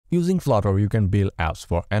Using Flutter, you can build apps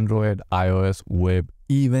for Android, iOS, web,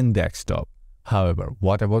 even desktop. However,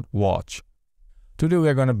 what about Watch? Today we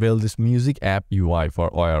are going to build this music app UI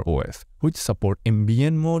for Wear OS, which support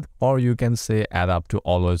ambient mode, or you can say adapt to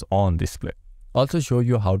always on display. Also show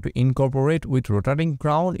you how to incorporate with rotating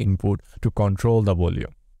ground input to control the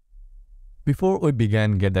volume. Before we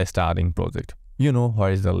begin, get the starting project. You know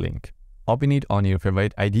where is the link. Open it on your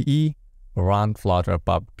favorite IDE, run Flutter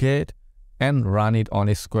pub-get, and run it on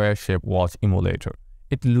a square shape watch emulator.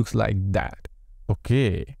 It looks like that.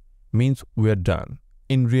 Okay, means we're done.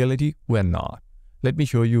 In reality, we're not. Let me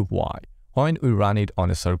show you why. When we run it on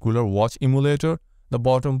a circular watch emulator, the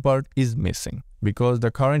bottom part is missing because the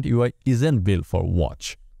current UI isn't built for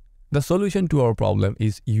watch. The solution to our problem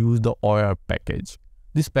is use the Wear package.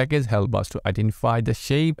 This package helps us to identify the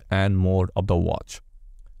shape and mode of the watch.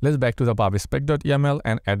 Let's back to the pubspec.yaml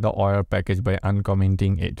and add the Wear package by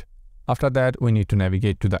uncommenting it. After that, we need to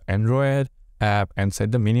navigate to the Android app and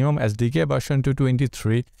set the minimum SDK version to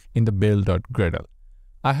 23 in the build.gradle.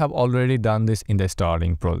 I have already done this in the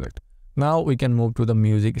starting project. Now we can move to the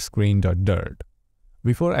music screen.dirt.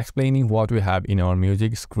 Before explaining what we have in our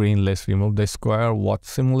music screen, let's remove the square watch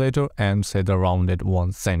simulator and set the rounded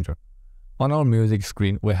one center. On our music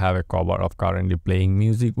screen, we have a cover of currently playing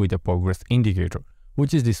music with a progress indicator,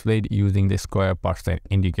 which is displayed using the square %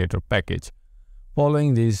 indicator package.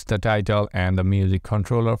 Following this, the title and the music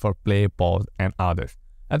controller for play, pause, and others.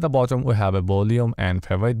 At the bottom, we have a volume and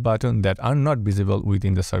favorite button that are not visible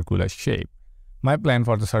within the circular shape. My plan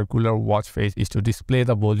for the circular watch face is to display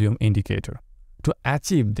the volume indicator. To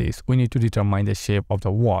achieve this, we need to determine the shape of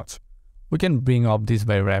the watch. We can bring up this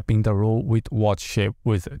by wrapping the row with WatchShape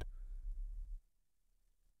wizard.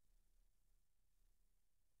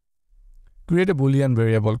 Create a Boolean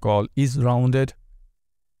variable called isRounded.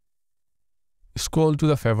 Scroll to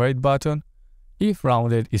the favorite button. If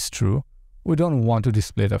rounded is true, we don't want to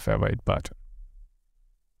display the favorite button.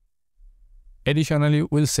 Additionally,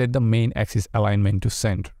 we'll set the main axis alignment to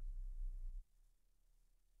center.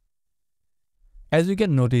 As you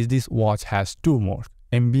can notice, this watch has two modes,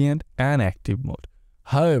 ambient and active mode.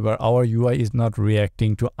 However, our UI is not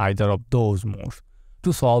reacting to either of those modes.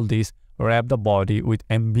 To solve this, wrap the body with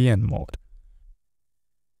ambient mode.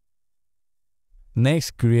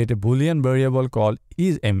 Next, create a Boolean variable called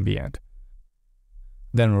isAmbient.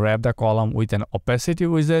 Then wrap the column with an opacity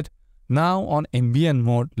wizard. Now on ambient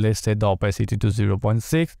mode, let's set the opacity to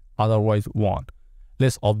 0.6, otherwise 1.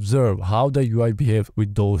 Let's observe how the UI behaves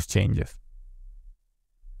with those changes.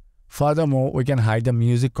 Furthermore, we can hide the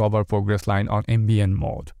music cover progress line on ambient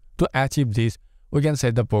mode. To achieve this, we can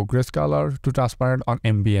set the progress color to transparent on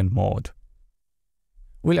ambient mode.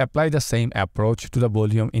 We'll apply the same approach to the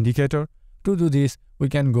volume indicator. To do this, we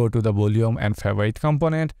can go to the volume and favorite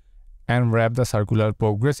component and wrap the circular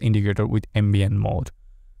progress indicator with ambient mode.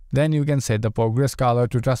 Then you can set the progress color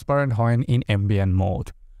to transparent when in ambient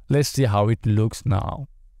mode. Let's see how it looks now.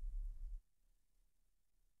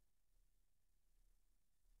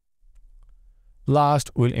 Last,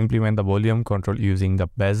 we'll implement the volume control using the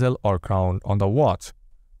bezel or crown on the watch.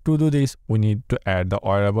 To do this, we need to add the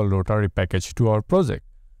wearable Rotary package to our project.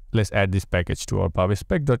 Let's add this package to our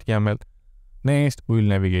pubspec.yaml. Next, we'll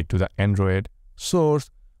navigate to the Android,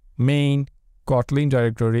 source, main, Kotlin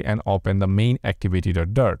directory and open the main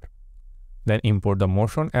activity.dirt. Then import the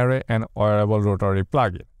motion array and wearable Rotary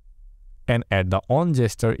plugin and add the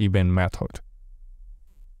onGesture event method.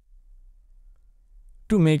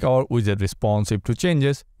 To make our widget responsive to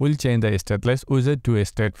changes, we'll change the stateless wizard to a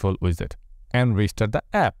stateful wizard and restart the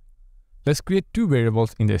app. Let's create two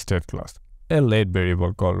variables in the state class. A let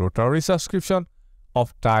variable called Rotary subscription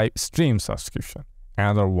of type stream subscription.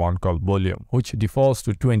 Another one called volume, which defaults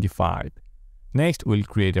to 25. Next, we'll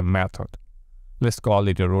create a method. Let's call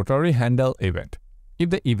it a Rotary handle event. If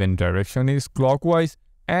the event direction is clockwise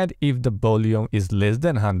and if the volume is less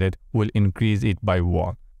than 100, we'll increase it by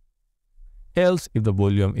 1. Else, if the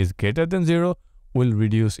volume is greater than 0, we'll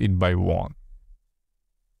reduce it by 1.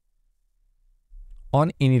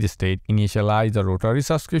 On init state, initialize the Rotary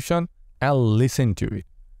subscription and listen to it.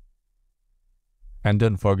 And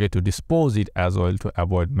don't forget to dispose it as well to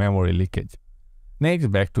avoid memory leakage.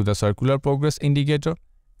 Next, back to the circular progress indicator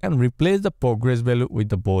and replace the progress value with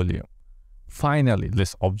the volume. Finally,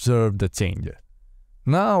 let's observe the changes.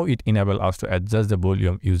 Now it enables us to adjust the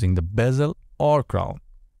volume using the bezel or crown.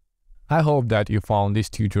 I hope that you found this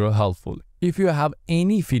tutorial helpful. If you have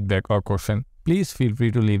any feedback or question, please feel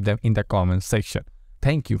free to leave them in the comments section.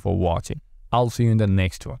 Thank you for watching. I'll see you in the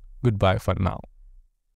next one. Goodbye for now.